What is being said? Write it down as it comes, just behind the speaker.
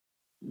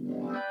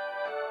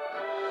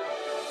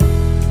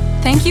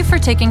Thank you for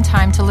taking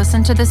time to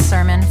listen to this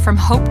sermon from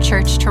Hope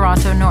Church,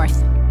 Toronto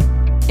North.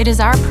 It is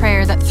our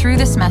prayer that through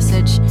this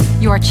message,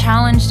 you are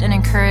challenged and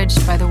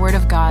encouraged by the Word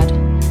of God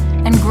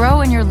and grow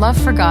in your love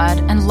for God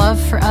and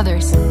love for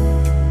others.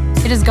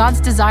 It is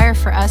God's desire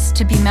for us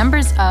to be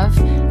members of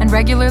and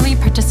regularly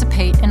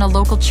participate in a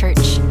local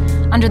church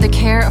under the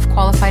care of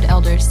qualified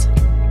elders.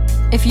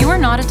 If you are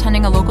not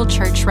attending a local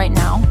church right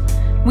now,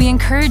 we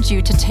encourage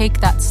you to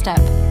take that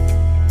step.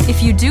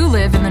 If you do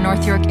live in the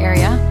North York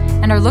area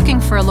and are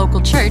looking for a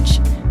local church,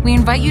 we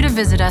invite you to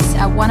visit us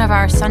at one of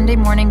our Sunday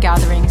morning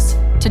gatherings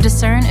to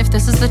discern if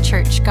this is the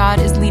church God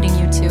is leading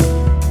you to.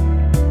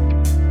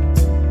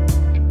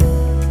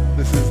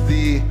 This is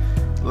the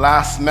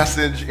last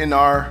message in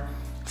our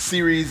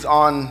series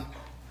on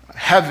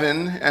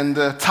heaven, and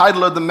the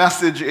title of the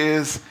message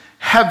is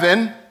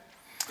Heaven,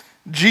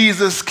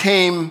 Jesus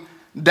Came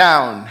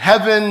Down.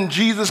 Heaven,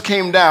 Jesus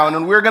Came Down,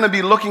 and we're going to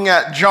be looking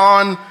at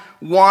John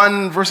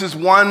 1, verses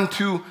 1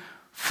 to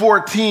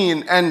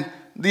 14, and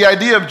the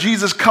idea of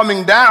Jesus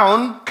coming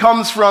down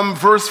comes from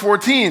verse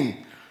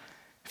 14.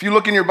 If you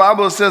look in your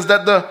Bible, it says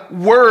that the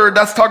Word,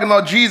 that's talking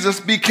about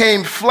Jesus,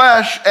 became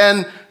flesh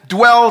and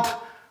dwelt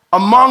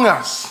among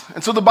us.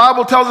 And so the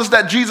Bible tells us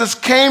that Jesus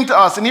came to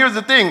us. And here's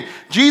the thing,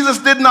 Jesus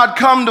did not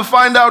come to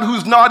find out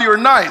who's naughty or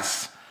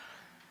nice.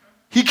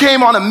 He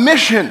came on a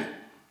mission. Amen.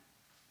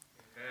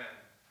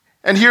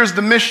 And here's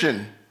the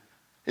mission.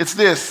 It's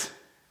this: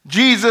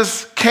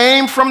 Jesus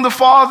came from the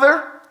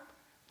Father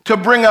to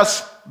bring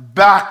us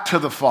back to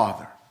the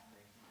Father.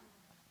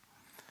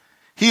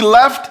 He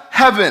left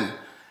heaven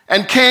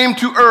and came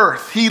to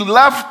earth. He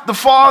left the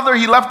Father,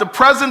 he left the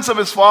presence of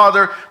his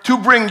Father to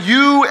bring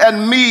you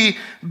and me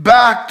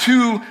back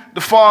to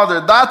the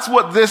Father. That's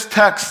what this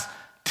text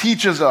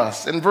teaches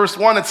us. In verse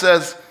 1 it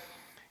says,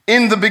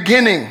 "In the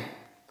beginning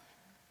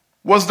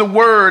was the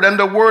Word, and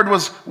the Word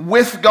was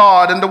with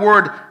God, and the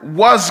Word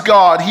was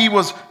God. He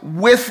was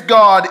with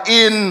God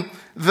in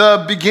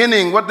the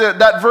beginning."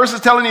 That verse is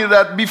telling you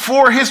that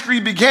before history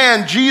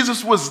began,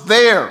 Jesus was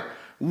there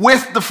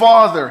with the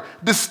Father,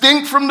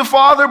 distinct from the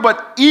Father,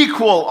 but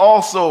equal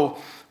also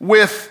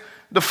with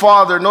the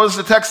Father. Notice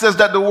the text says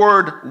that the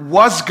Word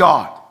was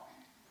God,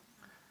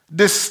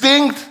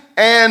 distinct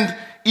and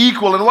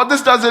equal. And what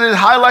this does is it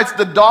highlights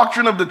the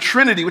doctrine of the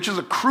Trinity, which is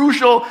a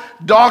crucial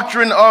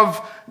doctrine of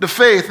the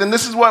faith. And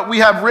this is what we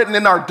have written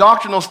in our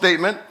doctrinal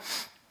statement.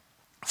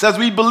 It says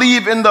we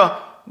believe in the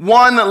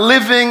one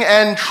living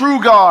and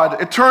true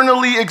God,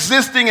 eternally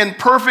existing in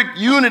perfect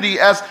unity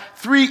as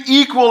three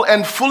equal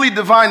and fully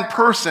divine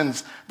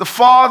persons, the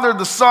Father,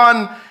 the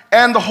Son,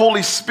 and the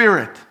Holy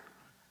Spirit.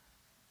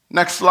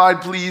 Next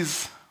slide,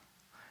 please.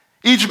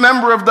 Each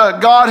member of the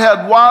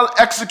Godhead, while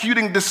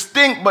executing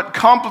distinct but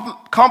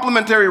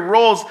complementary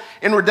roles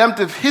in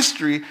redemptive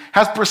history,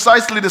 has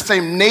precisely the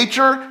same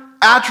nature,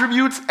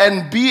 attributes,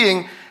 and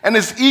being, and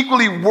is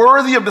equally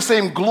worthy of the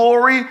same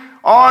glory,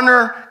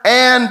 honor,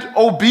 and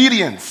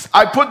obedience.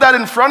 I put that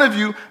in front of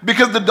you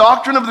because the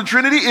doctrine of the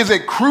Trinity is a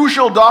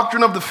crucial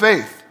doctrine of the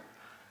faith.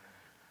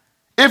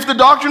 If the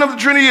doctrine of the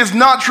Trinity is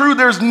not true,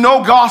 there's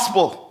no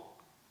gospel.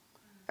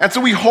 And so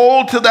we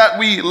hold to that,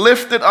 we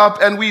lift it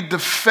up, and we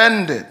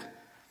defend it.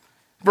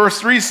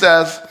 Verse 3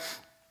 says,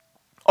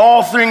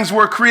 all things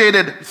were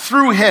created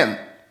through him,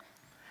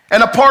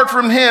 and apart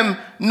from him,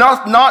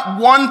 not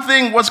one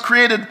thing was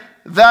created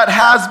that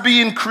has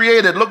been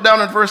created. Look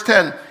down at verse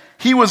 10.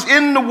 He was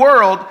in the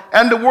world,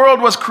 and the world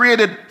was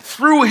created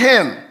through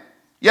him,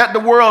 yet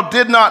the world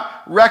did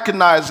not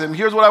recognize him.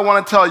 Here's what I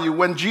want to tell you.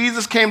 When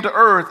Jesus came to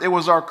earth, it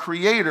was our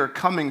Creator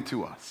coming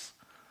to us.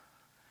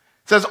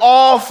 It says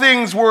all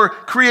things were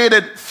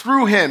created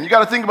through him. You got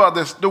to think about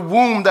this. The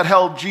womb that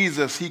held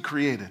Jesus, he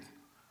created.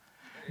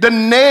 The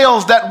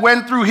nails that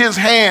went through his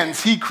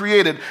hands, he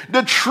created.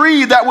 The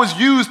tree that was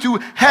used to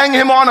hang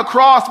him on a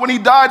cross when he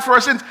died for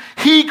our sins,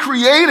 he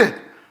created.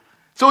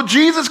 So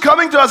Jesus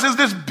coming to us is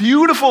this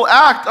beautiful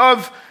act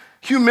of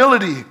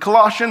humility.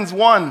 Colossians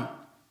 1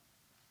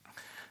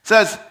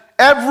 says,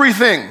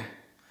 everything,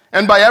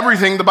 and by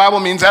everything, the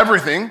Bible means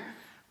everything,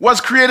 was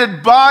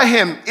created by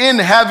him in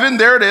heaven,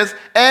 there it is,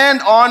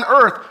 and on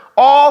earth.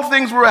 All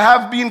things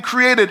have been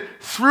created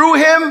through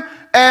him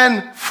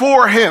and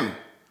for him.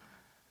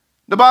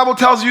 The Bible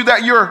tells you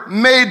that you're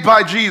made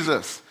by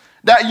Jesus,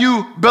 that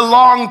you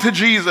belong to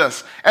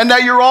Jesus, and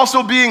that you're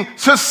also being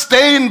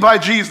sustained by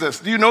Jesus.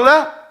 Do you know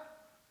that?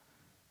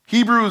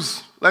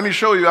 Hebrews, let me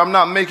show you. I'm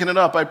not making it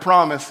up, I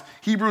promise.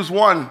 Hebrews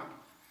 1,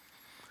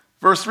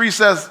 verse 3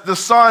 says, the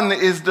Son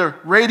is the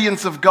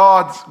radiance of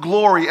God's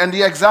glory and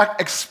the exact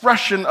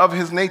expression of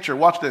his nature.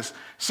 Watch this.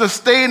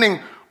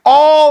 Sustaining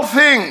all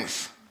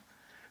things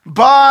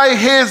by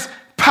his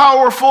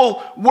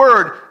powerful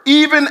word.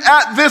 Even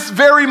at this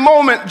very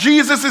moment,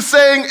 Jesus is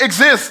saying,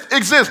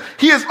 exist.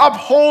 He is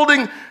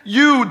upholding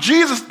you.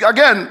 Jesus,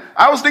 again,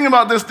 I was thinking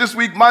about this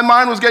week. My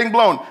mind was getting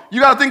blown. You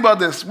got to think about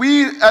this.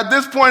 We, at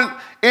this point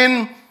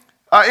in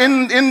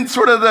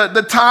sort of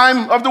the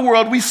time of the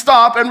world, we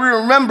stop and we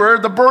remember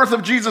the birth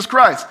of Jesus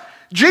Christ.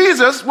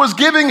 Jesus was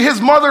giving his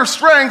mother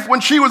strength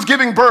when she was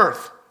giving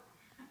birth.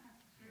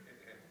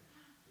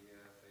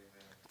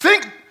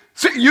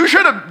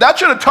 That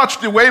should have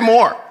touched you way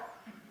more.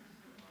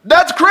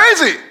 That's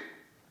crazy.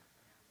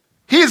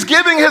 He's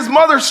giving his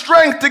mother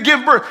strength to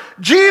give birth.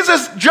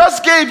 Jesus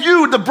just gave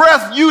you the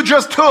breath you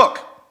just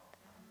took.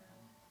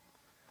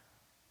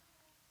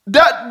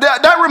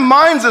 That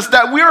reminds us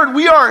that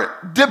we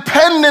are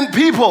dependent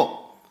people.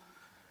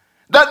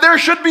 That there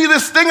should be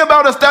this thing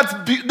about us,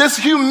 this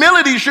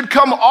humility should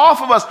come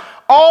off of us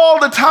all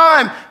the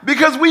time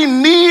because we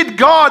need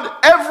God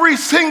every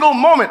single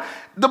moment.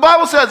 The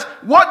Bible says,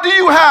 what do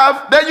you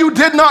have that you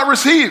did not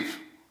receive?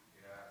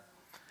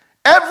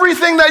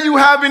 Everything that you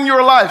have in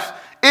your life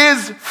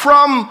is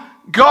from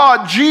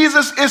God.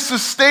 Jesus is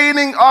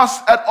sustaining us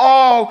at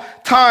all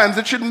times.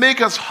 It should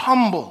make us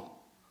humble.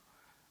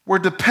 We're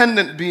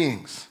dependent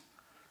beings.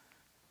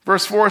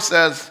 Verse 4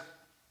 says,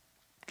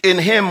 in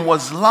him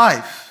was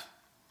life,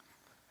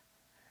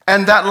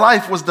 and that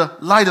life was the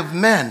light of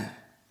men.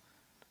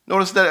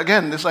 Notice that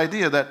again, this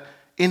idea that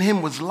in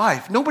him was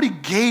life. Nobody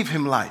gave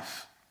him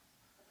life.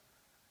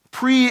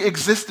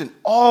 Pre-existent,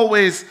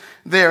 always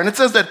there. And it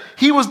says that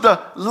he was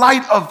the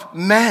light of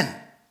men.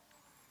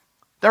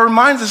 That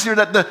reminds us here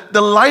that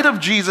the light of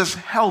Jesus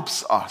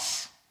helps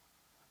us.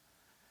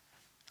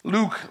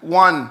 Luke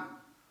 1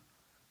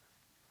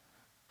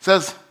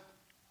 says,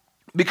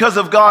 because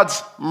of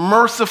God's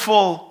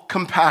merciful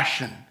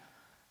compassion.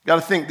 You got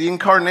to think, the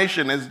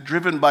incarnation is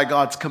driven by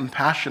God's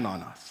compassion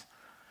on us.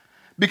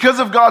 Because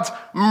of God's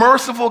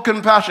merciful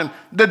compassion,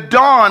 the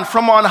dawn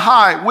from on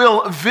high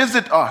will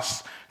visit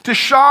us to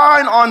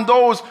shine on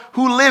those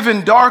who live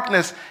in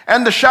darkness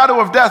and the shadow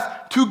of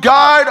death, to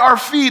guide our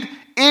feet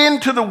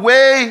into the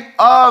way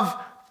of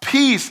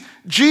peace.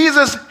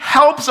 Jesus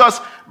helps us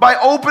by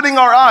opening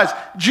our eyes.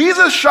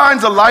 Jesus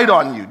shines a light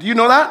on you. Do you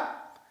know that?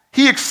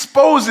 He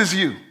exposes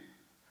you.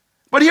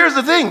 But here's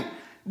the thing.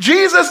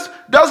 Jesus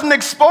doesn't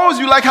expose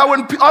you like how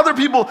when other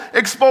people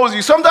expose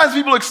you. Sometimes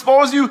people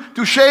expose you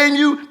to shame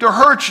you, to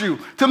hurt you,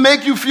 to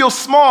make you feel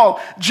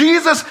small.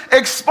 Jesus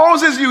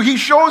exposes you. He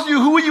shows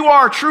you who you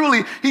are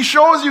truly. He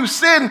shows you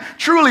sin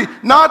truly,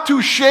 not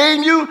to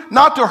shame you,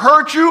 not to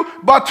hurt you,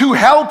 but to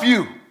help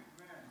you.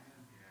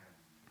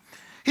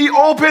 He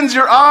opens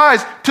your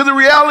eyes to the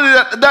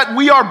reality that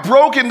we are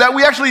broken, that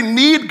we actually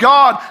need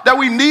God, that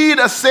we need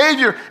a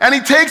Savior. And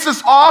he takes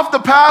us off the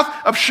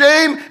path of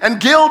shame and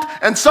guilt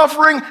and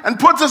suffering and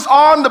puts us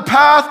on the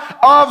path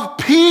of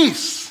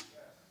peace,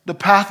 the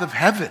path of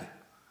heaven,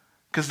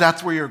 because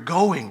that's where you're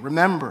going.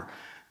 Remember,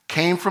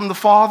 came from the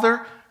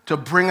Father to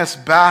bring us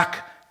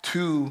back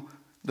to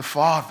the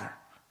Father.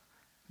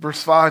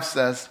 Verse 5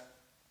 says,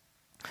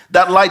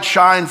 that light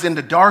shines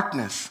into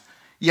darkness,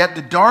 yet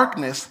the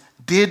darkness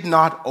did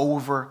not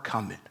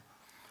overcome it.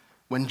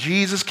 When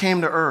Jesus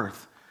came to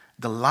earth,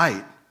 the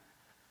light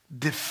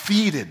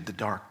defeated the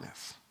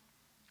darkness.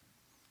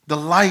 The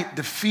light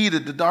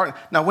defeated the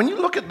darkness. Now, when you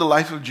look at the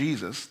life of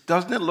Jesus,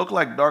 doesn't it look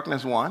like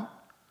darkness won?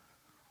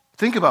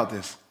 Think about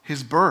this.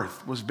 His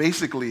birth was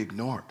basically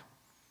ignored.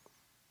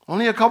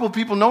 Only a couple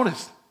people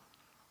noticed.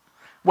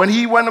 When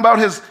he went about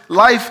his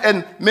life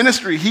and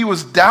ministry, he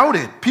was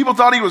doubted. People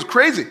thought he was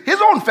crazy.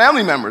 His own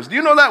family members. Do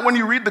you know that when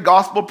you read the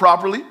gospel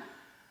properly?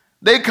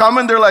 They come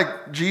and they're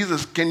like,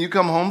 Jesus, can you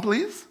come home,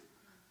 please?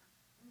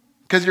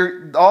 Because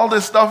you're all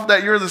this stuff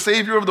that you're the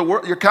Savior of the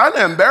world, you're kind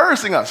of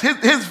embarrassing us.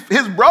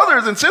 His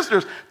brothers and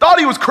sisters thought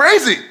he was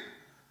crazy.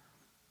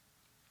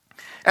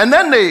 And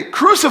then they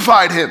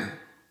crucified him.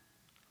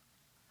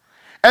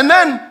 And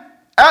then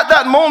at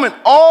that moment,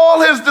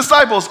 all his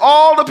disciples,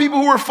 all the people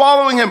who were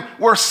following him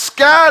were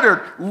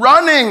scattered,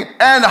 running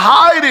and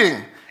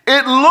hiding.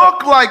 It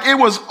looked like it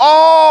was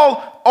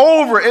all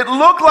over. It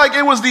looked like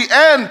it was the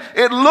end.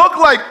 It looked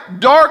like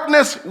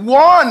darkness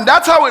won.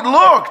 That's how it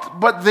looked.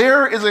 But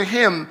there is a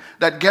hymn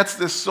that gets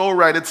this so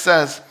right. It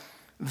says,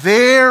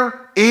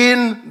 there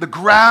in the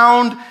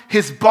ground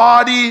his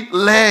body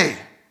lay.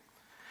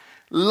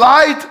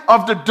 Light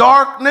of the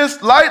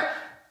darkness, light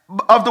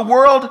of the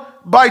world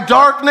by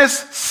darkness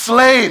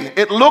slain.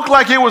 It looked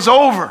like it was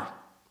over.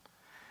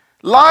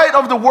 Light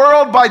of the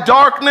world by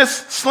darkness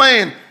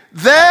slain.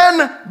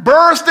 Then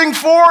bursting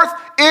forth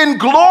in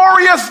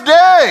glorious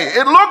day.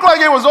 It looked like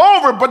it was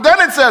over, but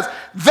then it says,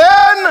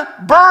 then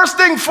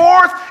bursting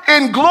forth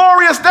in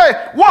glorious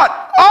day. What?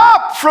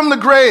 Up from the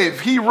grave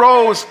he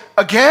rose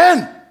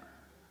again.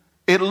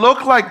 It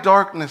looked like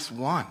darkness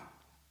won.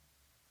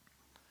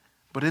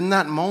 But in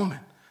that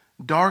moment,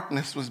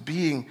 darkness was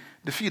being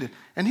defeated.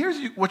 And here's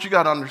what you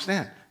got to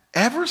understand.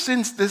 Ever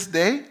since this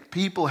day,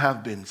 people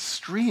have been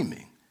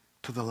streaming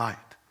to the light.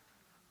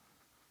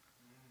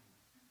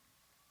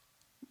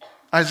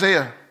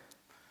 Isaiah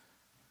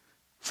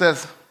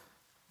says,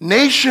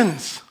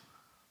 nations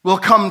will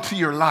come to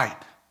your light,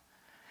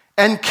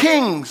 and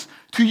kings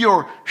to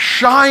your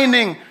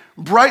shining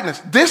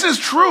brightness. This is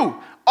true.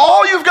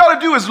 All you've got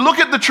to do is look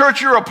at the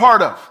church you're a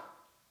part of.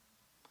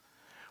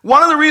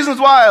 One of the reasons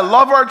why I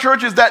love our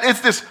church is that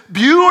it's this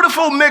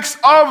beautiful mix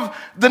of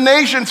the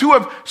nations who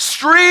have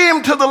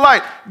streamed to the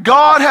light.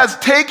 God has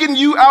taken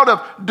you out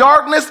of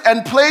darkness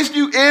and placed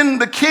you in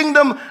the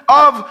kingdom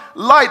of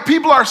light.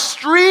 People are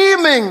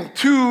streaming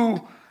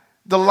to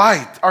the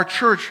light. Our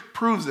church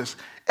proves this.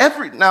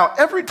 Every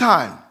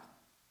time,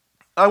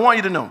 I want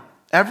you to know,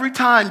 every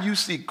time you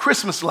see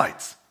Christmas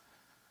lights,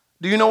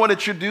 do you know what it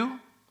should do?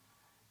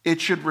 It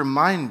should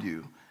remind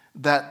you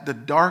that the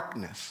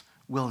darkness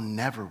will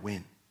never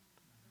win.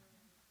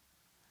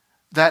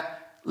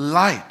 That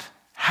light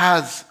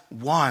has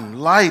won.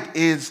 Light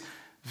is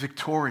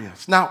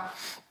victorious. Now,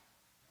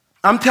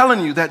 I'm telling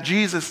you that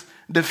Jesus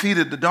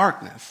defeated the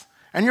darkness.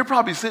 And you're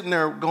probably sitting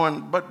there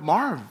going, but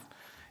Marv,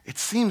 it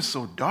seems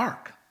so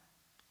dark.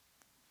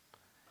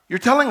 You're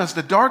telling us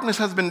the darkness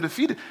has been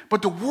defeated,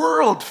 but the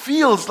world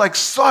feels like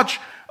such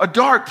a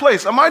dark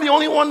place. Am I the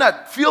only one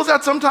that feels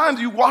that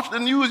sometimes? You watch the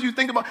news, you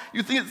think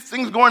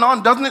things going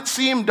on. Doesn't it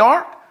seem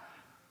dark?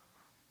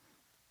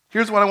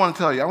 Here's what I want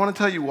to tell you. I want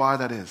to tell you why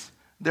that is.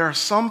 There are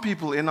some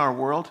people in our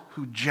world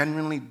who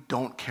genuinely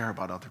don't care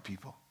about other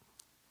people.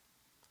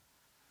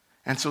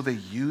 And so they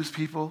use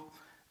people,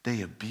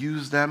 they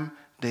abuse them,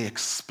 they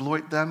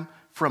exploit them,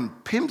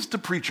 from pimps to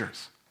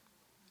preachers.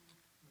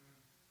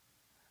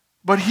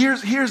 But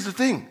here's the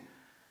thing.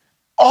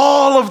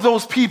 All of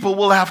those people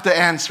will have to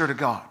answer to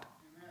God.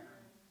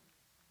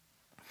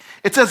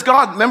 It says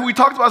God, remember we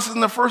talked about this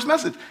in the first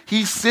message.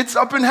 He sits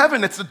up in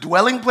heaven. It's the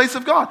dwelling place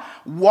of God,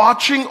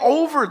 watching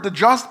over the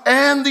just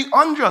and the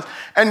unjust.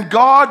 And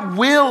God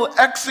will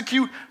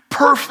execute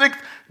perfect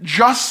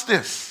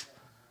justice.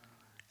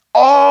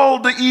 All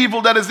the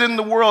evil that is in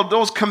the world,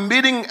 those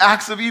committing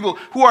acts of evil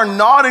who are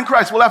not in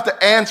Christ will have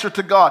to answer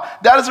to God.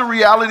 That is a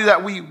reality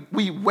that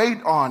we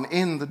wait on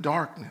in the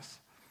darkness.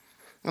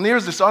 And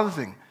here's this other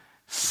thing.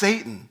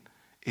 Satan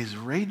is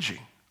raging.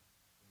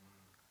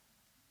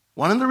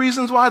 One of the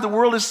reasons why the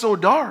world is so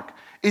dark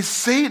is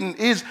Satan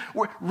is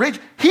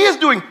raging. He is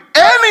doing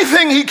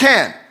anything he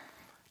can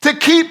to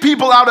keep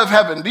people out of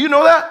heaven. Do you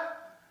know that?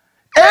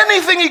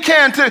 Anything he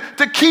can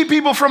to keep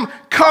people from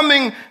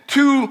coming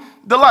to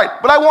the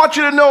light. But I want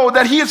you to know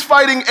that he is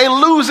fighting a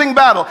losing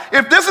battle.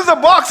 If this is a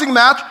boxing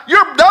match,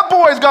 that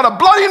boy's got a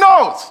bloody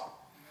nose.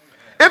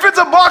 If it's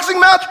a boxing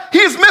match,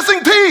 he's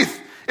missing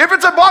teeth. If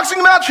it's a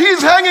boxing match,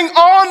 he's hanging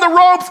on the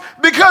ropes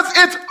because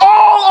it's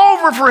all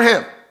over for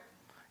him.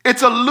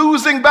 It's a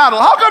losing battle.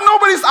 How come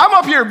I'm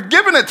up here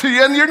giving it to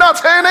you and you're not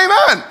saying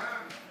amen?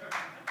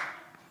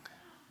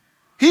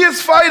 He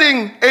is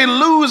fighting a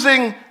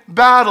losing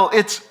battle.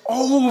 It's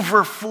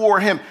over for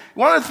him.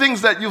 One of the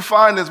things that you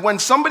find is when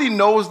somebody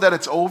knows that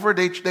it's over,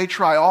 they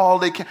try all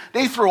they can.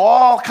 They throw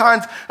all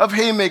kinds of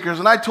haymakers.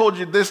 And I told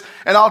you this,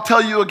 and I'll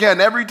tell you again.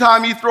 Every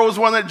time he throws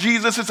one at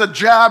Jesus, it's a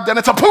jab, then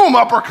it's a boom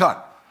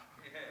uppercut.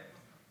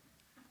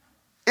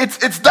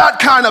 It's that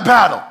kind of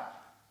battle.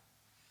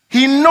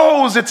 He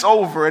knows it's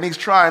over, and he's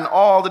trying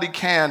all that he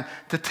can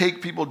to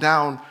take people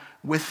down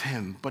with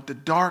him. But the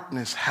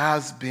darkness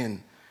has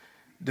been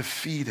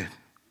defeated.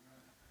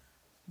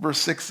 Verse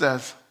 6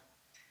 says,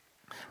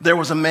 there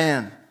was a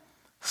man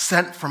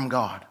sent from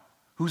God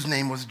whose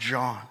name was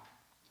John.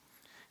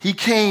 He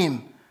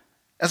came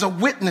as a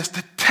witness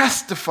to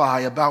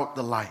testify about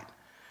the light,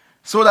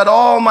 so that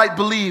all might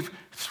believe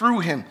through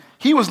him.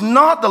 He was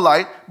not the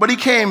light, but he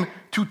came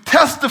to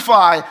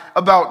testify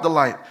about the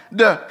light.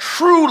 The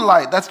true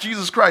light, that's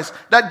Jesus Christ,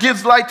 that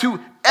gives light to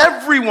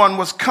everyone,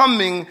 was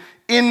coming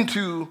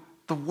into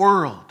the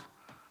world.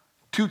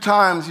 2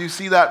 times you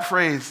see that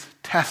phrase,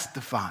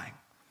 testifying.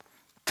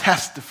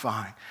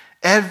 Testifying.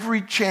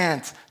 Every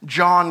chance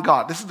John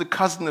got, this is the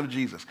cousin of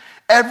Jesus,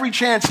 every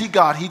chance he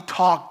got, he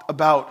talked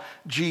about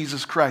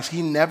Jesus Christ.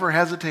 He never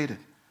hesitated.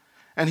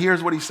 And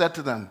here's what he said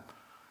to them.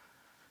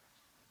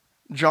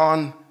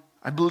 John,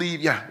 I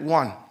believe,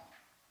 1. It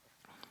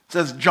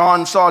says,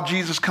 John saw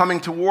Jesus coming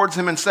towards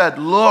him and said,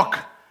 look,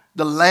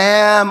 the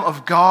Lamb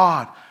of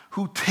God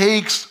who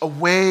takes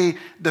away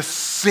the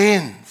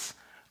sins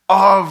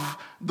of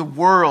the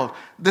world.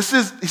 He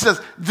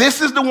says, this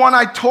is the one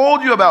I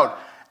told you about.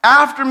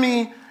 After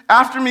me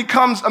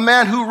comes a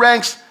man who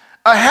ranks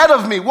ahead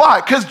of me. Why?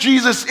 Because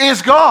Jesus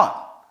is God.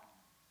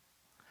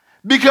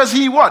 Because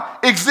he what?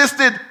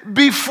 Existed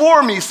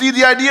before me. See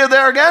the idea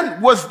there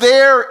again? Was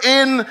there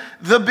in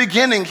the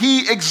beginning.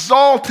 He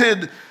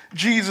exalted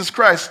Jesus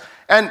Christ.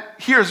 And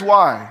here's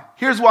why.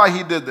 Here's why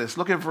he did this.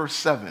 Look at verse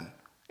 7.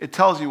 It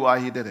tells you why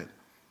he did it.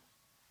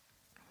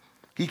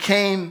 He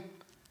came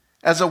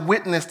as a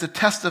witness to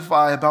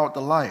testify about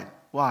the light.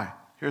 Why?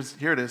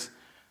 Here it is.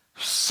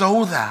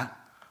 So that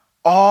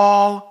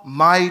all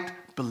might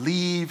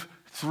believe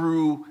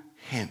through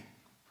him.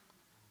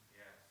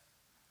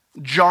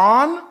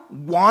 John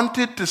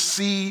wanted to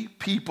see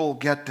people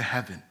get to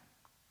heaven.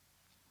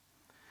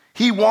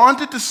 He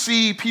wanted to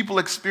see people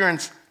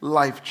experience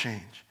life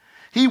change.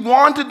 He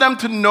wanted them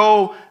to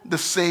know the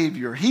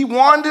Savior. He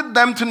wanted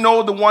them to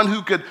know the one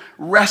who could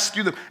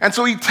rescue them. And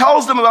so he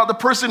tells them about the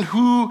person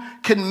who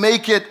can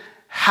make it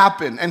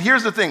happen. And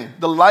here's the thing.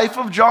 The life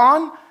of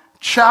John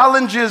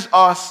challenges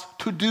us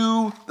to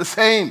do the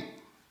same.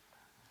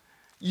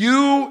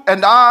 You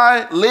and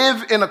I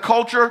live in a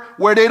culture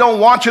where they don't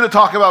want you to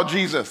talk about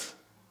Jesus,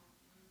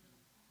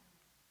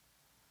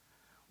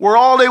 where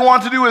all they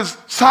want to do is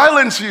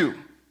silence you.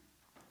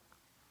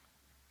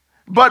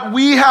 But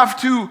we have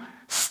to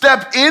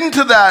step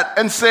into that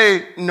and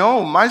say,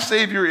 no, my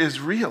Savior is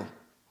real.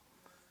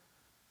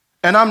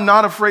 And I'm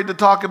not afraid to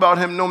talk about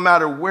him no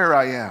matter where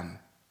I am.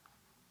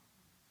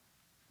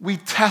 We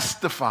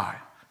testify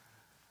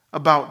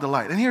about the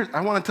light. And here,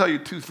 I want to tell you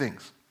two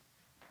things.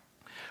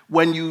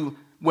 When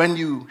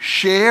you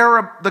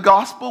share the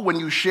gospel, when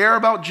you share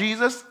about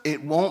Jesus,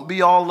 it won't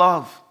be all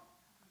love.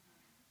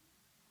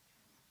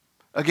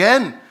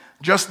 Again,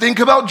 just think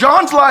about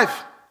John's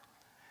life.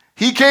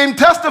 He came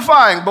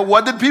testifying, but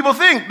what did people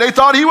think? They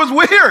thought he was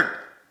weird.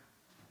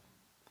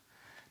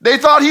 They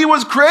thought he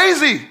was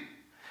crazy.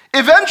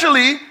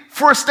 Eventually,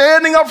 for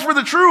standing up for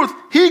the truth,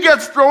 he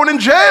gets thrown in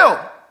jail.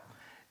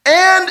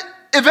 And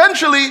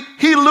eventually,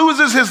 he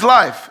loses his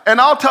life.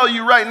 And I'll tell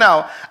you right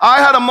now, I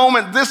had a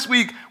moment this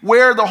week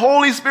where the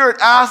Holy Spirit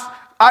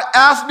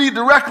asked me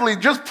directly,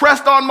 just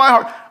pressed on my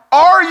heart,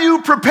 are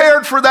you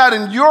prepared for that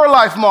in your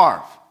life,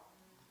 Marv?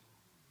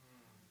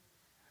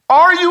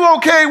 Are you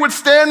okay with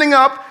standing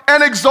up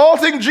and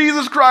exalting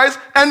Jesus Christ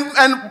and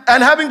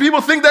having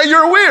people think that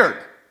you're weird?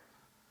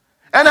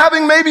 And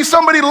having maybe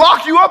somebody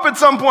lock you up at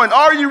some point.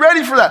 Are you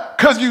ready for that?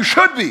 Because you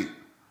should be.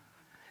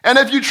 And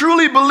if you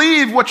truly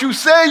believe what you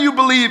say you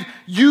believe,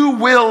 you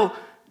will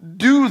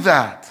do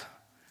that.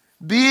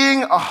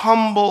 Being a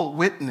humble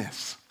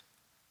witness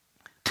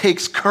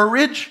takes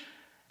courage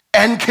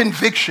and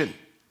conviction.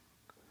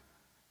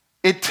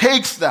 It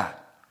takes that.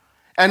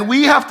 And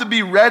we have to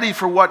be ready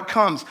for what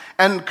comes.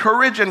 And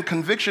courage and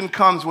conviction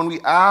comes when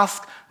we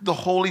ask the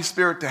Holy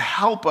Spirit to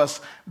help us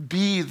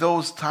be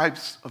those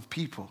types of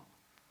people.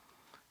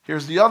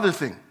 Here's the other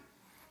thing.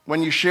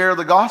 When you share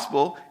the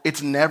gospel,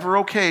 it's never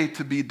okay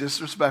to be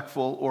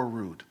disrespectful or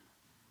rude.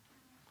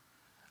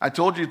 I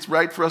told you it's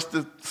right for us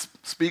to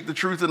speak the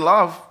truth in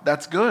love.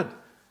 That's good.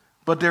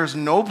 But there's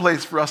no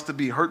place for us to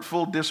be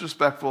hurtful,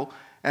 disrespectful,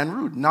 and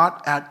rude.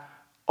 Not at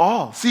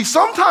all. See,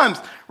 sometimes,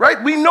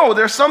 right, we know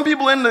there's some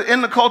people in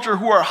the culture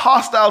who are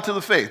hostile to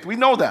the faith. We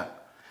know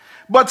that.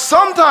 But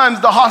sometimes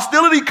the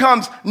hostility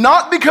comes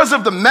not because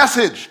of the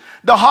message.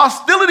 The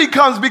hostility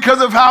comes because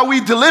of how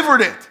we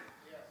delivered it.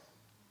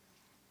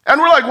 And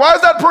we're like, why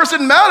is that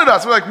person mad at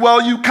us? We're like,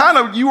 well,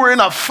 you were in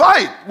a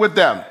fight with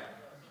them.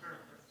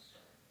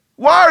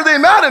 Why are they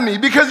mad at me?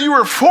 Because you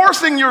were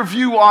forcing your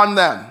view on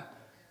them.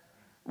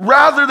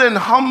 Rather than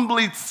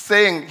humbly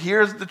saying,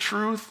 here's the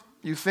truth,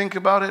 you think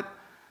about it,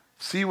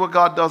 see what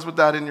God does with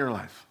that in your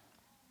life.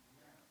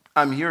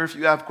 I'm here if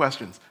you have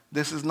questions.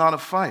 This is not a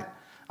fight.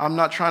 I'm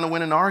not trying to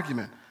win an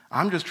argument.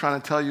 I'm just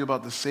trying to tell you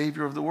about the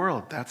Savior of the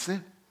world. That's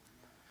it.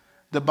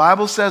 The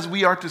Bible says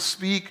we are to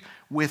speak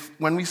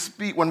when we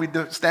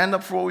stand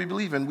up for what we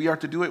believe in, we are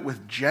to do it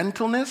with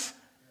gentleness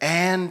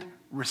and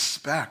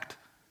respect.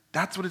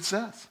 That's what it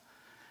says.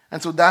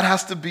 And so that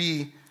has to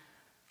be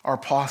our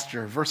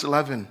posture. Verse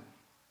 11.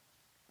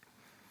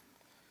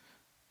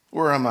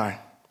 Where am I? It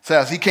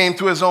says, he came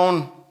to his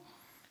own,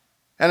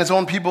 and his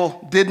own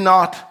people did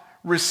not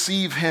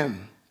receive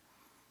him.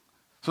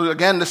 So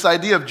again, this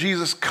idea of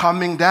Jesus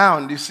coming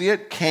down, do you see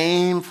it?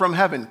 Came from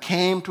heaven,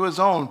 came to his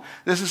own.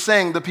 This is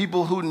saying the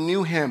people who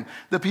knew him,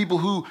 the people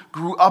who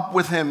grew up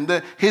with him,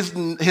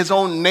 his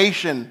own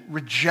nation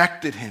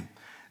rejected him.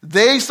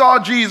 They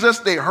saw Jesus,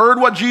 they heard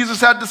what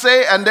Jesus had to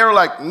say, and they were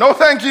like, no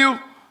thank you,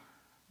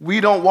 we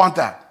don't want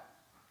that.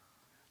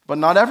 But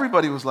not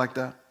everybody was like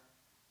that.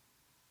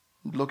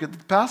 Look at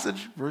the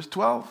passage, verse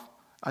 12.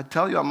 I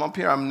tell you, I'm up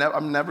here, I'm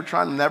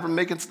never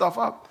making stuff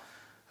up.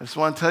 I just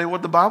want to tell you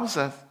what the Bible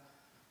says.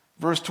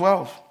 Verse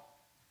 12,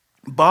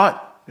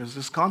 but, there's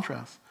this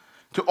contrast,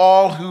 to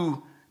all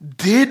who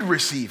did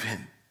receive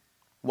him,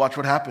 watch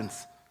what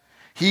happens.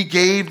 He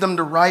gave them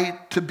the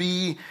right to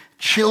be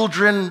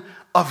children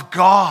of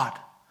God.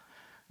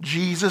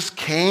 Jesus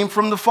came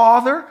from the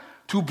Father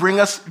to bring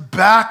us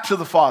back to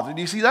the Father.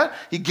 Do you see that?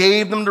 He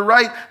gave them the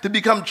right to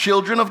become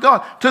children of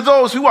God. To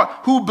those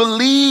who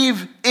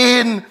believe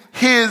in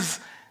his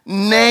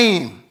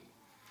name.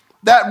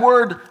 That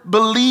word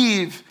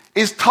believe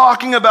is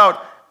talking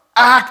about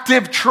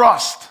active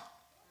trust.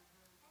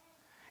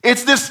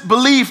 It's this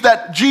belief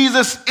that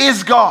Jesus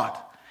is God.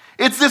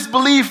 It's this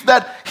belief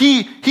that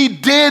he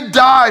did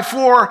die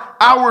for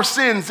our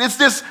sins. It's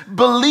this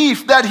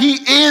belief that he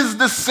is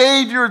the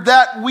Savior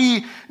that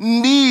we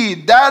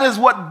need. That is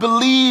what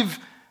believe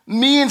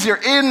means here,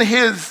 in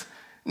his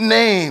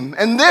name.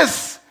 And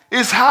this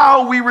is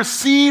how we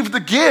receive the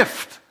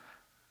gift.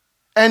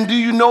 And do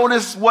you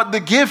notice what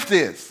the gift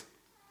is?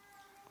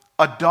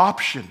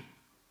 Adoption.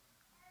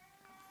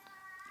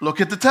 Look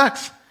at the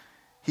text.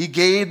 He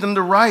gave them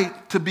the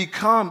right to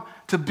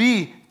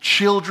be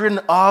children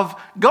of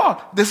God.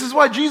 This is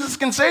why Jesus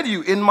can say to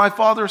you, in my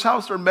Father's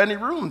house are many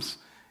rooms.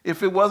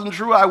 If it wasn't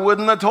true, I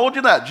wouldn't have told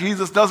you that.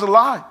 Jesus doesn't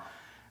lie.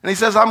 And he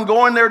says, I'm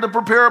going there to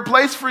prepare a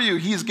place for you.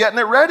 He's getting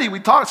it ready. We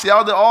talked. See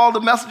how all the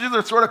messages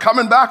are sort of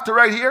coming back to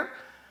right here?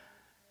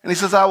 And he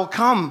says, I will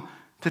come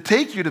to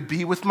take you to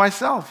be with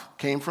myself.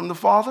 Came from the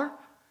Father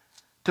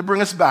to bring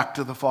us back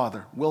to the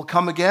Father. Will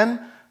come again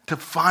to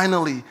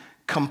finally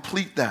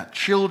complete that.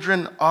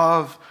 Children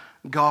of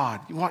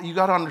God. You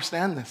got to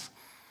understand this.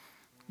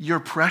 You're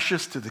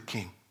precious to the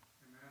King.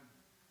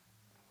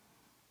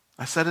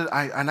 I said it,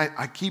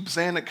 I keep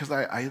saying it because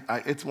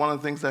it's one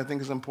of the things that I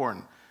think is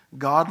important.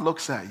 God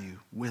looks at you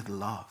with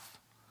love.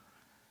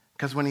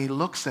 Because when he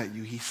looks at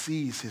you, he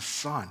sees his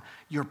son.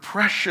 You're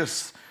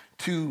precious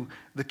to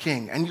the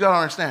King. And you got to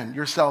understand,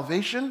 your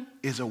salvation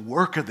is a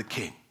work of the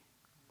King.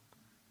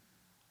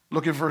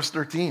 Look at verse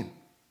 13.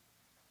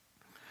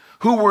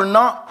 Who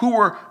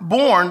were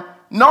born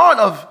not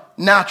of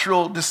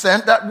natural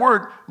descent. That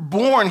word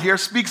born here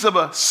speaks of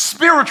a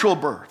spiritual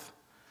birth.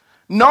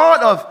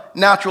 Not of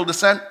natural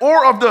descent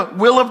or of the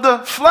will of the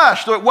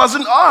flesh. So it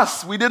wasn't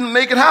us. We didn't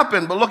make it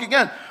happen. But look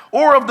again.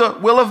 Or of the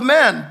will of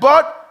man,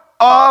 but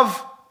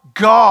of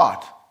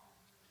God.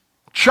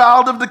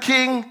 Child of the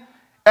King,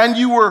 and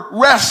you were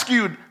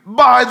rescued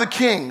by the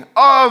King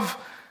of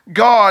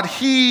God.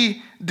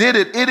 He did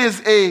it. It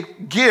is a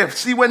gift.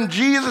 See, when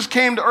Jesus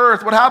came to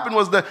earth, what happened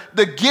was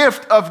the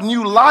gift of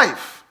new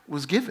life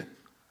was given.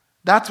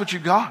 That's what you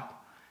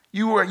got.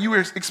 You were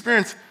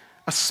experiencing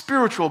a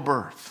spiritual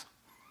birth.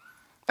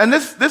 And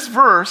this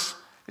verse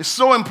is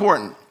so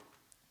important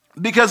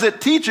because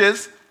it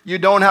teaches you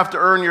don't have to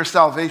earn your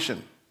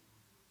salvation.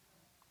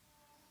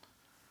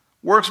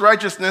 Works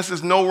righteousness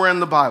is nowhere in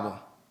the Bible.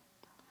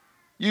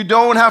 You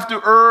don't have to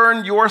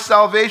earn your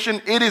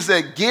salvation. It is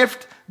a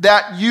gift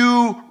that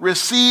you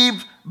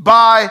received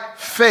by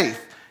faith.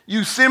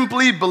 You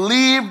simply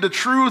believe the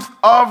truth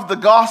of the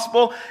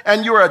gospel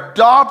and you're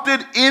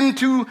adopted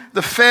into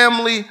the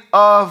family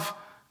of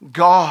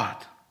God.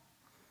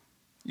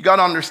 You got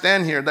to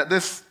understand here that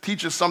this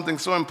teaches something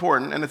so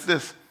important, and it's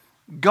this.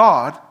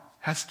 God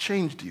has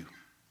changed you.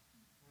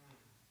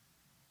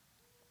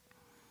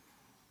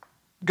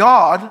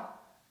 God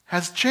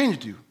has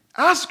changed you.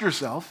 Ask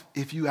yourself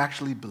if you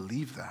actually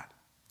believe that.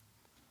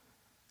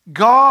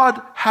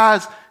 God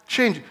has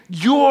changed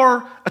you.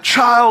 You're a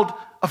child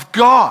of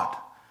God.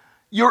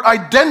 Your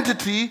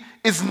identity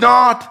is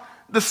not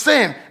the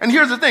same. And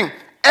here's the thing.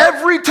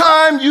 Every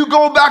time you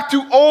go back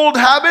to old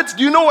habits,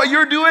 do you know what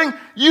you're doing?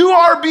 You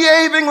are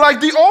behaving like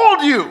the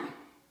old you.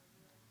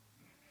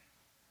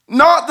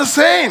 Not the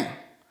same.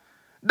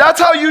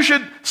 That's how you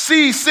should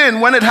see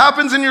sin when it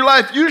happens in your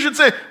life. You should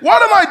say,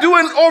 what am I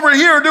doing over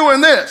here doing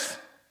this?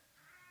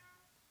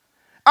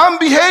 I'm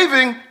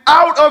behaving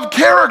out of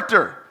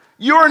character.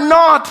 You're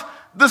not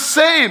the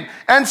same.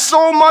 And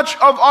so much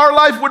of our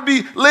life would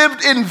be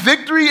lived in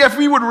victory if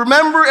we would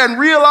remember and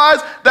realize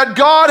that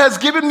God has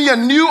given me a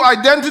new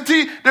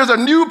identity. There's a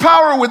new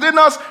power within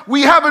us.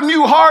 We have a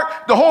new heart.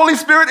 The Holy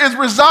Spirit is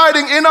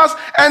residing in us.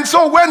 And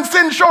so when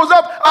sin shows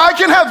up, I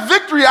can have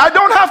victory. I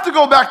don't have to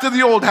go back to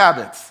the old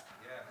habits.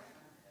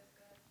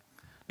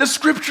 The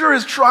scripture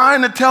is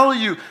trying to tell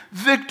you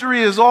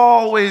victory is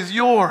always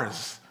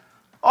yours.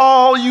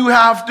 All you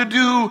have to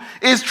do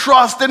is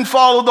trust and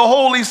follow the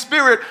Holy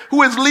Spirit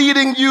who is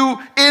leading you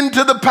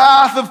into the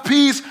path of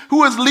peace,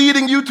 who is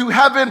leading you to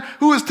heaven,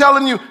 who is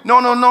telling you,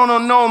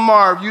 no,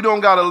 Marv, you don't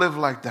got to live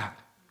like that.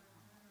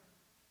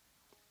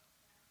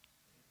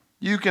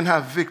 You can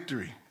have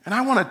victory. And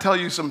I want to tell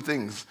you some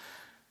things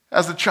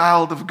as a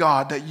child of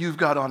God that you've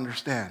got to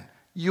understand.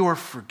 You're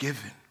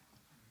forgiven.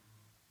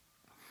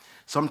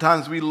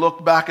 Sometimes we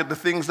look back at the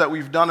things that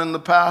we've done in the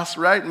past,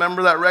 right?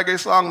 Remember that reggae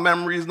song,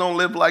 memories don't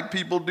live like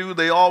people do.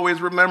 They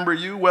always remember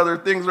you, whether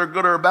things are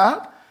good or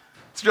bad.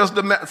 It's just,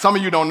 some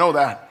of you don't know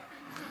that.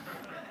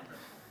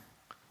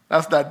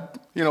 That's that,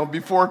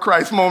 before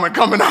Christ moment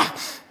coming up.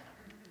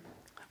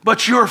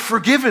 But you're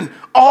forgiven.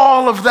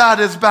 All of that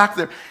is back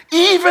there.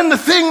 Even the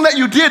thing that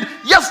you did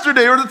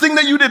yesterday or the thing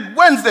that you did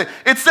Wednesday,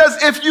 it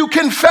says if you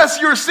confess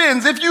your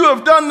sins, if you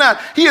have done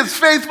that, he is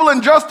faithful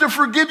and just to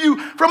forgive you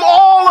from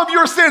all of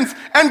your sins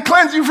and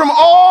cleanse you from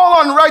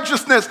all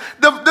unrighteousness.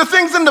 The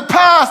things in the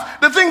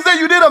past, the things that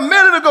you did a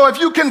minute ago,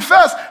 if you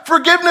confess,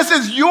 forgiveness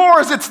is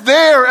yours. It's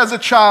there as a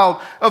child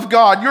of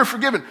God. You're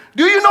forgiven.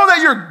 Do you know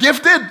that you're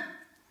gifted?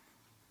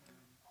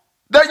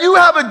 That you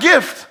have a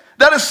gift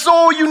that is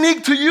so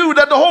unique to you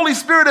that the Holy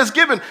Spirit has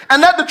given,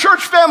 and that the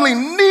church family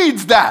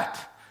needs that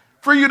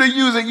for you to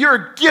use it.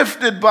 You're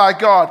gifted by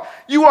God.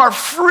 You are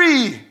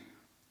free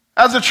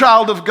as a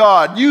child of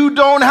God. You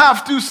don't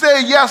have to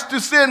say yes to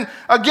sin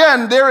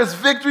again. There is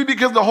victory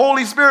because the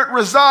Holy Spirit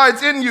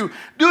resides in you.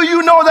 Do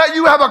you know that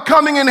you have a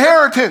coming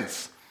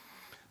inheritance?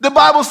 The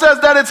Bible says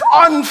that it's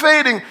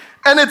unfading.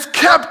 And it's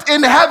kept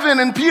in heaven.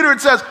 And Peter,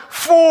 it says,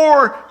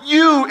 for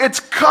you, it's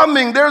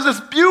coming. There's this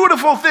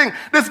beautiful thing,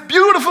 this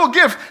beautiful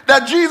gift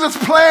that Jesus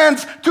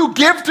plans to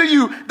give to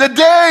you the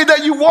day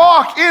that you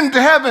walk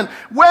into heaven.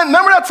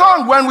 Remember that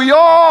song? When we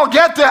all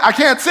get to, I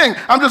can't sing,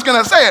 I'm just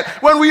going to say it.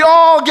 When we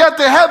all get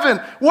to heaven,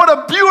 what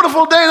a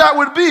beautiful day that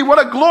would be.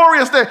 What a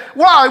glorious day.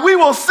 Why? We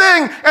will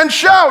sing and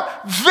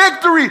shout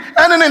victory,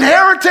 and an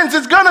inheritance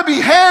is going to be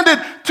handed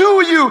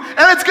to you,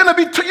 and it's going to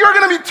be, you're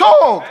going to be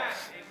told,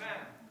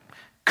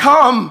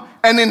 come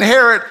and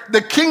inherit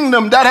the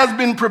kingdom that has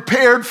been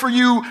prepared for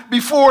you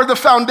before the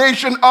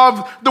foundation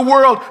of the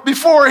world.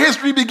 Before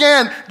history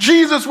began,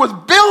 Jesus was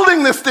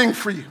building this thing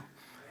for you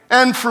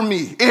and for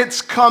me.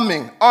 It's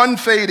coming,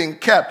 unfading,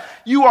 kept.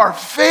 You are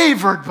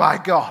favored by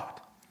God.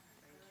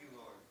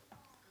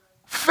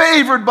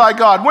 Favored by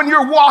God. When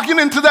you're walking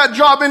into that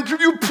job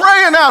interview,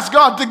 pray and ask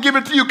God to give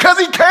it to you because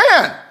He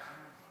can.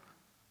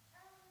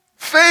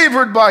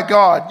 Favored by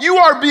God. You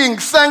are being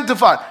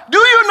sanctified. Do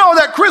you know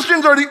that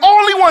Christians are the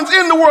only ones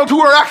in the world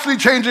who are actually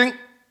changing?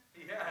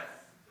 Yes.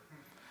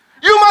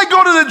 You might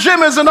go to the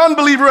gym as an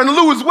unbeliever and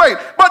lose weight,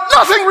 but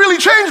nothing really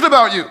changed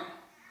about you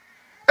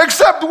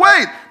except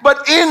weight.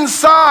 But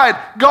inside,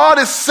 God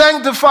is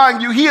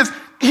sanctifying you. He is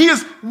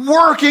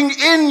working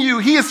in you.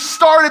 He has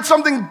started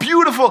something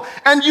beautiful,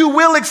 and you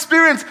will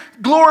experience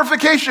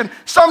glorification.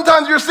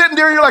 Sometimes you're sitting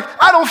there and you're like,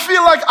 I don't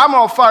feel like, I'm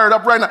all fired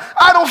up right now.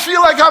 I don't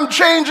feel like I'm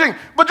changing.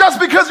 But just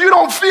because you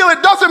don't feel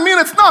it doesn't mean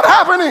it's not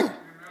happening.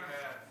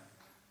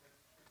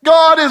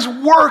 God is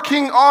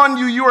working on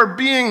you. You are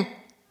being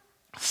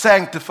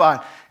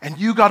sanctified. And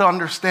you got to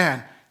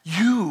understand,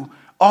 you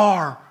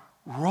are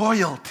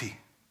royalty.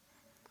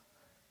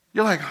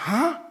 You're like,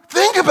 huh?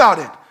 Think about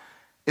it.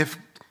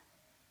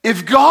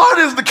 If God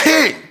is the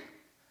king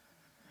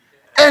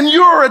and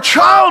you're a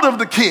child of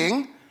the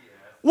king,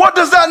 what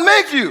does that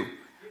make you?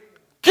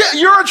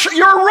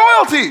 You're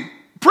royalty.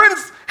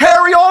 Prince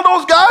Harry, all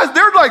those guys,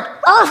 they're like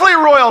earthly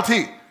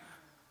royalty.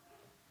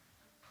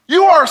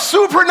 You are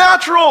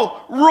supernatural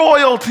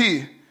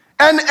royalty.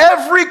 And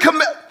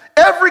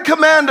every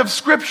command of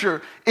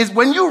Scripture is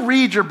when you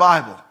read your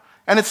Bible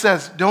and it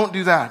says, don't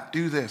do that,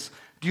 do this.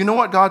 Do you know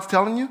what God's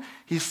telling you?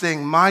 He's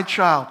saying, my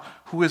child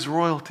who is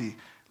royalty,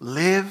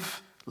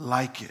 live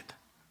like it.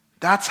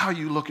 That's how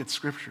you look at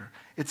Scripture.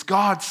 It's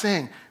God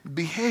saying,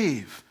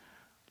 behave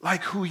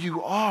like who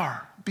you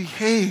are.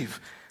 Behave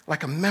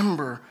like a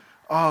member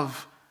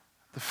of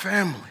the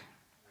family.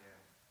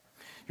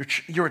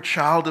 You're a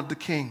child of the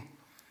King,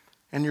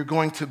 and you're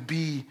going to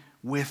be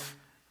with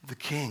the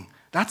King.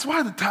 That's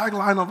why the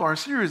tagline of our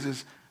series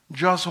is,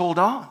 just hold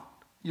on.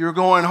 You're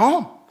going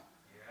home.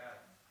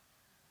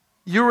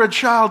 You're a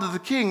child of the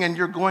King, and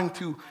you're going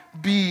to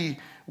be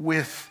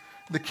with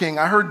the King.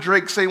 I heard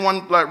Drake say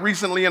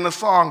recently in a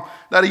song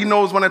that he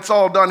knows when it's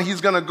all done,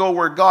 he's going to go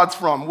where God's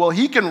from. Well,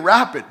 he can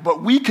rap it,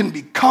 but we can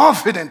be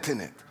confident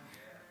in it.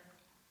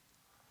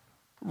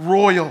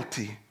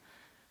 Royalty.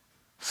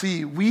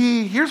 See,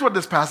 here's what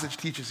this passage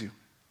teaches you.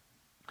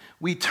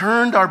 We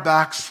turned our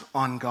backs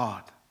on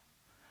God,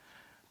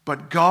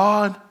 but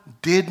God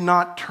did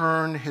not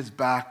turn His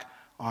back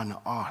on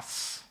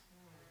us.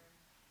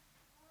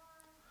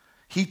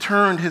 He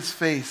turned His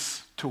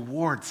face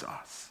towards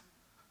us.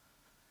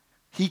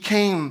 He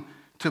came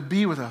to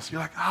be with us.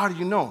 You're like, how do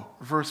you know?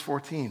 Verse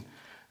 14.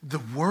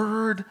 The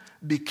Word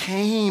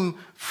became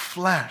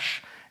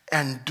flesh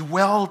and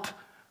dwelt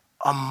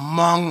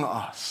among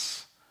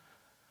us.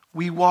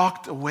 We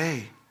walked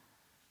away,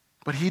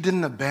 but He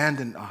didn't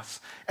abandon us.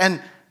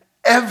 And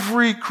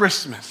every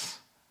Christmas,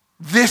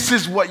 this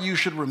is what you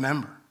should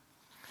remember.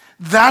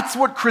 That's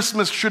what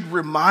Christmas should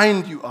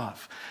remind you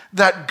of.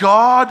 That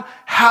God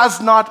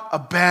has not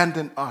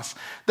abandoned us.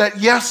 That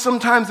yes,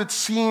 sometimes it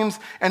seems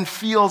and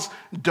feels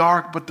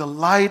dark, but the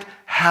light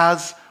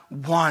has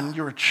won.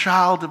 You're a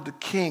child of the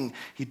King.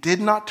 He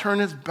did not turn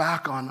His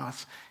back on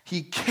us.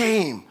 He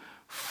came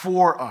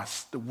for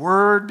us. The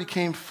Word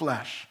became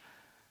flesh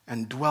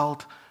and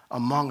dwelt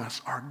among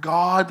us. Our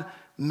God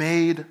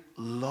made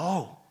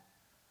low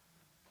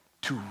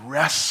to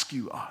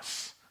rescue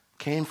us.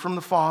 Came from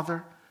the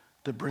Father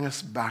to bring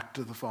us back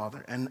to the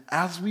Father. And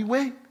as we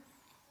wait,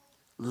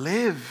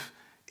 live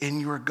in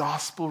your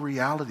gospel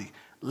reality.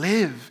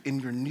 Live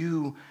in your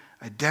new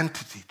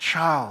identity,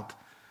 child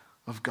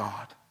of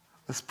God.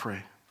 Let's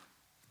pray.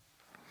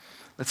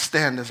 Let's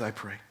stand as I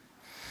pray.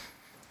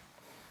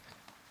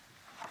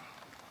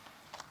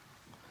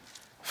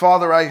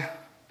 Father, I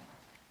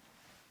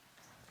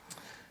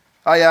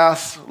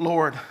ask,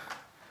 Lord,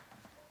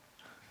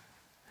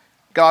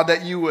 God,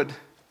 that you would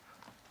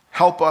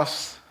help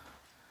us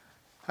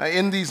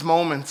in these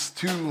moments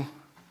to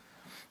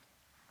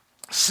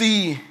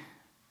see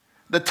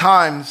the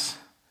times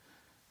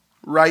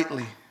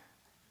rightly.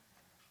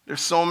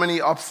 There's so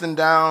many ups and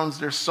downs.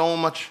 There's so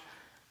much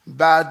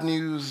bad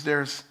news.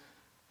 There's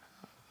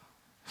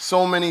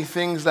so many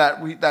things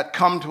that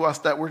come to us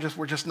that we're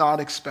just not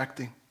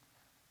expecting.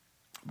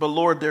 But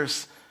Lord,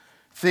 there's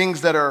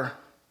things that are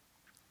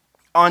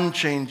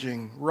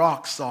unchanging,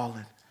 rock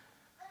solid.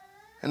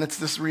 And it's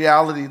this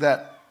reality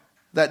that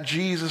that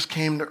Jesus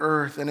came to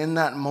earth, and in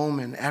that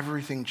moment,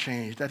 everything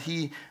changed, that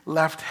he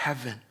left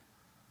heaven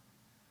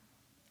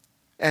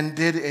and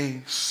did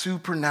a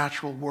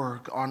supernatural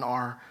work on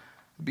our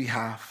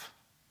behalf.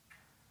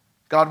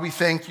 God, we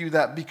thank you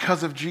that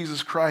because of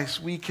Jesus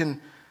Christ, we can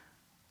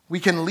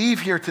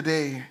leave here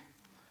today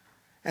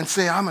and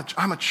say, I'm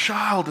a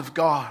child of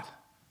God.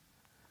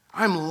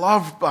 I'm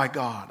loved by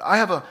God. I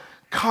have a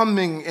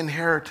coming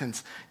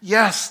inheritance.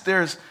 Yes,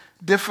 there's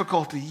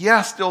difficulty.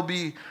 Yes, there'll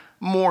be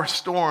more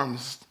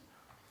storms.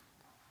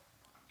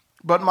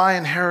 But my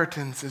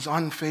inheritance is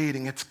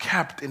unfading. It's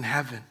kept in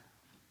heaven.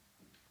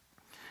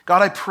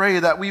 God, I pray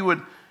that we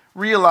would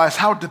realize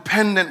how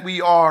dependent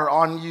we are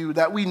on you,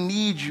 that we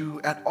need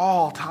you at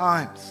all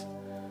times.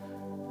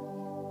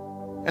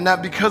 And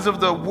that because of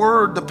the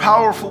word, the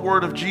powerful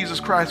word of Jesus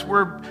Christ,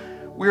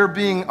 we're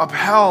being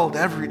upheld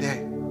every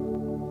day.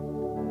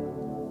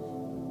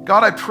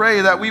 God, I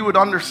pray that we would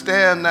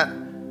understand that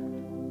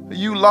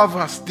you love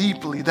us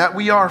deeply, that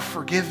we are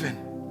forgiven,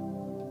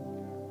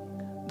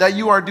 that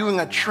you are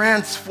doing a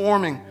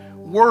transforming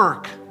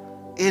work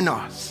in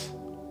us.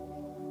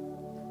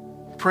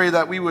 Pray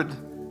that we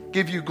would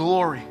give you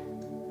glory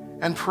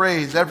and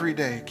praise every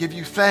day, give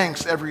you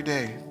thanks every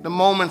day. The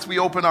moments we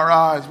open our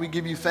eyes, we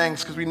give you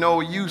thanks because we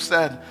know you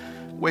said,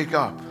 wake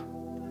up.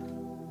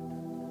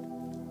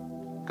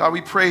 God,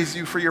 we praise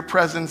you for your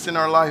presence in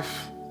our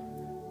life.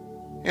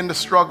 In the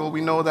struggle,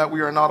 we know that we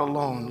are not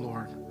alone,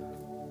 Lord.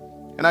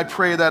 And I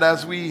pray that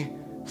as we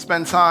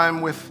spend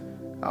time with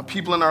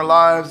people in our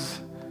lives,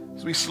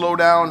 as we slow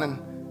down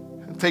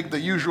and take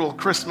the usual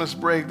Christmas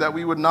break, that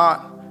we would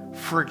not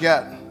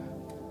forget,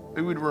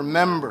 we would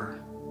remember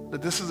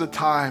that this is a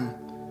time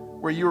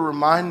where you're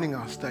reminding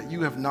us that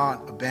you have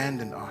not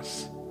abandoned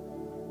us,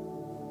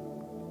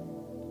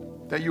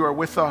 that you are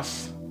with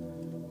us,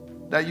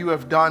 that you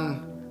have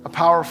done a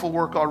powerful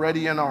work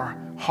already in our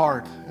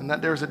heart, and that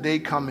there's a day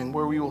coming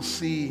where we will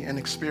see and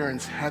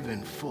experience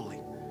heaven fully,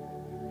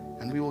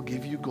 and we will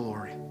give you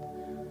glory.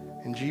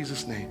 In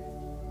Jesus' name,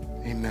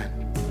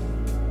 amen.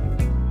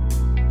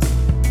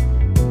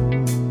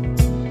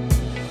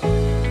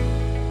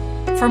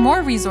 For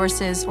more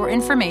resources or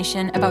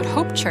information about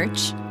Hope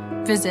Church,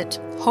 visit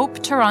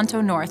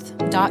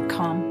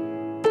hopetorontonorth.com.